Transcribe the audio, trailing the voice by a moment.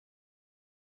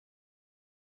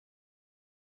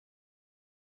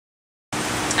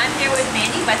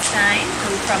Wettstein,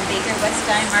 from Baker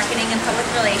Wettstein Marketing and Public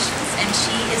Relations, and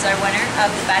she is our winner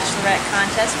of the Bachelorette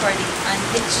contest for the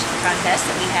Unhitched contest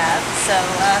that we have. So,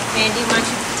 Mandy, why don't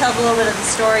you tell a little bit of the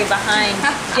story behind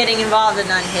getting involved in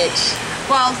Unhitched?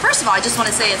 Well, first of all, I just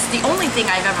want to say it's the only thing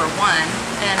I've ever won.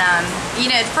 And, you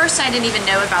know, at first I didn't even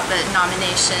know about the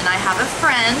nomination. I have a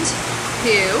friend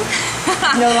who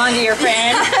no longer your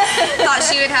friend. thought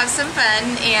she would have some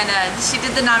fun, and she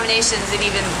did the nominations and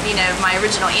even, you know, my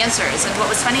original answers. And what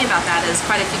was funny about that is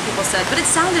quite a few people said, but it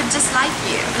sounded just like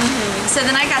you. So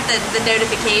then I got the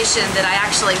notification that I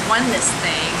actually won this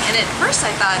thing, and at first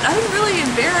I thought, I'm really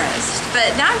embarrassed. But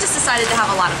now I've just decided to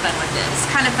have a lot of fun with it. It's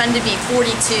kind of fun to be 42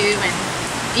 and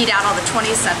beat out all the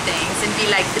 20-somethings and be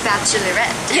like the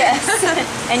Bachelorette. Yes.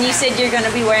 And you said you're going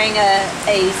to be wearing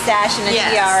a sash and a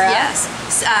tiara. Yes.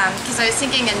 Because I was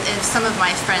thinking in some of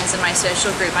my friends in my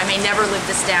social group, I may never live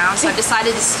this down, so I've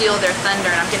decided to steal their thunder,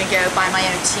 and I'm going to go buy my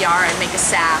own tiara and make a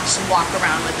sash and walk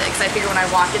around with it. Because I figure when I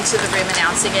walk into the room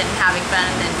announcing it and having fun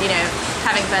and, you know,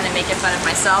 having fun and making fun of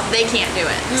myself, they can't do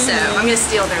it. So I'm going to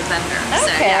steal their thunder. Okay.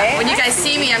 So yeah, when you guys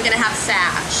see me, I'm going to have a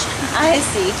sash. I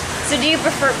see. So do you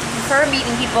prefer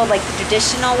meeting people like the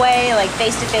traditional way, like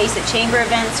face-to-face at chamber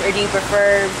events, or do you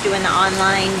prefer doing the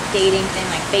online dating thing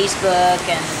like Facebook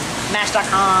and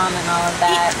Match.com and all of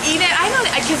that? You know, I don't,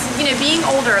 because, you know, being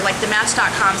older, like the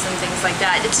Match.coms and things like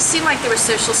that, it just seemed like there was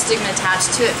social stigma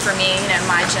attached to it for me, you know,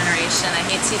 my generation. I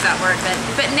hate to use that word,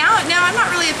 but now I'm not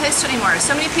really opposed to it anymore.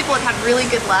 So many people have had really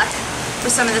good luck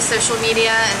with some of the social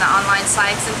media and the online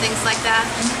sites and things like that.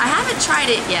 I haven't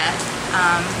tried it yet.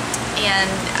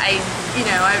 And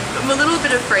I'm a little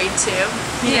bit afraid to,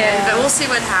 you know, but we'll see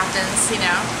what happens, you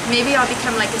know. Maybe I'll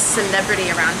become like a celebrity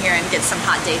around here and get some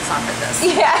hot dates off of this.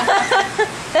 Yeah,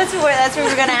 that's what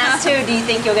we're going to ask too. Do you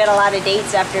think you'll get a lot of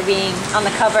dates after being on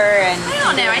the cover? And I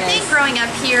don't know. I think growing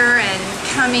up here and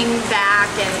coming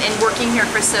back and working here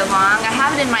for so long, I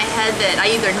have it in my head that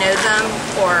I either know them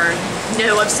or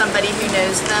know of somebody who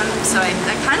knows them. So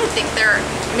I kind of think there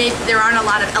aren't a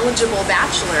lot of eligible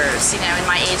bachelors, you know, in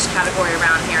my age category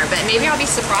around here, but maybe I'll be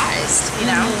surprised, you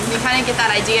know. You kind of get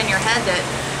that idea in your head that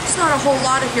there's not a whole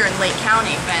lot of here in Lake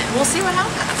County, but we'll see what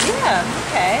happens. Yeah,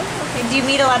 okay. Do you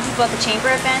meet a lot of people at the chamber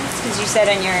events? Because you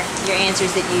said on your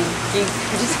answers that you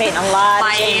participate in a lot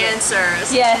of chambers.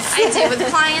 answers. Yes. I do. With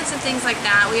clients and things like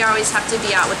that, we always have to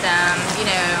be out with them. You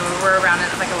know, we're around at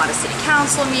like a lot of city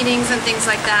council meetings and things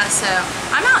like that. So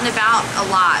I'm out and about a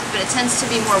lot, but it tends to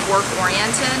be more work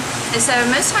oriented. And so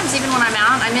most times, even when I'm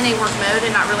out, I'm in a work mode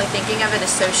and not really thinking of it as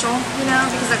social, you know,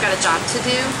 because I've got a job to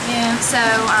do. Yeah. So,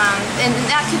 and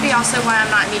that could be also why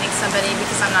I'm not meeting somebody,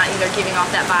 because I'm not either giving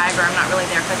off that vibe or I'm not really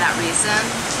there for that reason.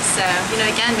 So, you know,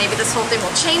 again, maybe this whole thing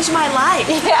will change my life.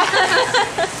 Yeah.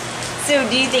 So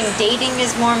do you think dating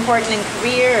is more important than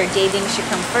career, or dating should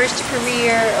come first to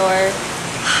career, or?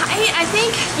 I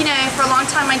think, you know, for a long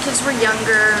time my kids were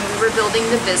younger and we were building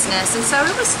the business, and so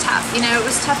it was tough. You know, it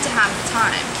was tough to have the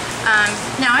time.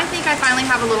 Now I think I finally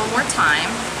have a little more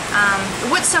time.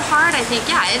 What's so hard, I think,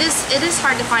 yeah, it is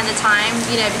hard to find the time,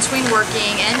 you know, between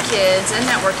working and kids and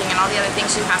networking and all the other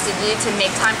things you have to do to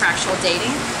make time for actual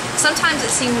dating. Sometimes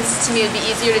it seems to me it would be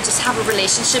easier to just have a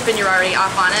relationship and you're already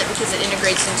off on it because it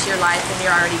integrates into your life and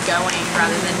you're already going,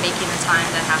 rather than making the time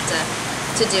to have to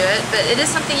do it. But it is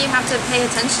something you have to pay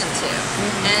attention to,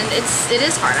 and it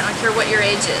is hard. I don't care what your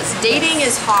age is. Dating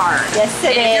is hard. Yes,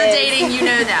 it is. If you're dating, you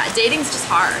know that dating's just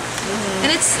hard,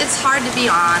 and it's hard to be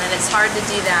on, and it's hard to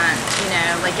do that. You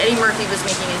know, like Eddie Murphy was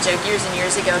making a joke years and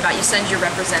years ago about you send your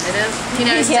representative, you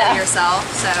know, instead of yourself.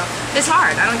 So it's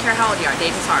hard. I don't care how old you are.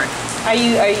 Dating's hard. Are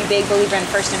you a big believer in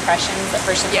first impressions? That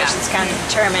first impressions kind of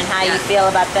determine how you feel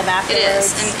about them afterwards?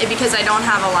 It is, and because I don't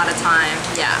have a lot of time,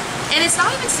 And it's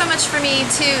not even so much for me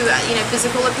too, you know,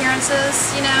 physical appearances,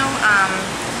 you know.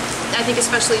 I think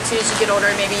especially too as you get older,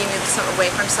 maybe you move away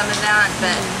from some of that,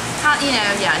 but you know,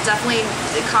 definitely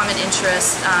the common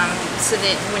interest, so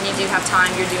that when you do have time,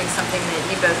 you're doing something that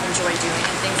you both enjoy doing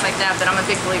and things like that. But I'm a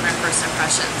big believer in first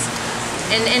impressions,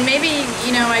 and maybe,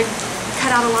 you know, I cut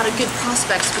out a lot of good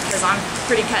prospects because I'm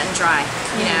pretty cut and dry,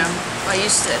 you know. Well, I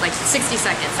used to, like 60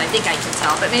 seconds, I think I can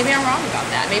tell, but maybe I'm wrong about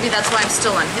that. Maybe that's why I'm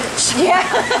still unhitched. Yeah.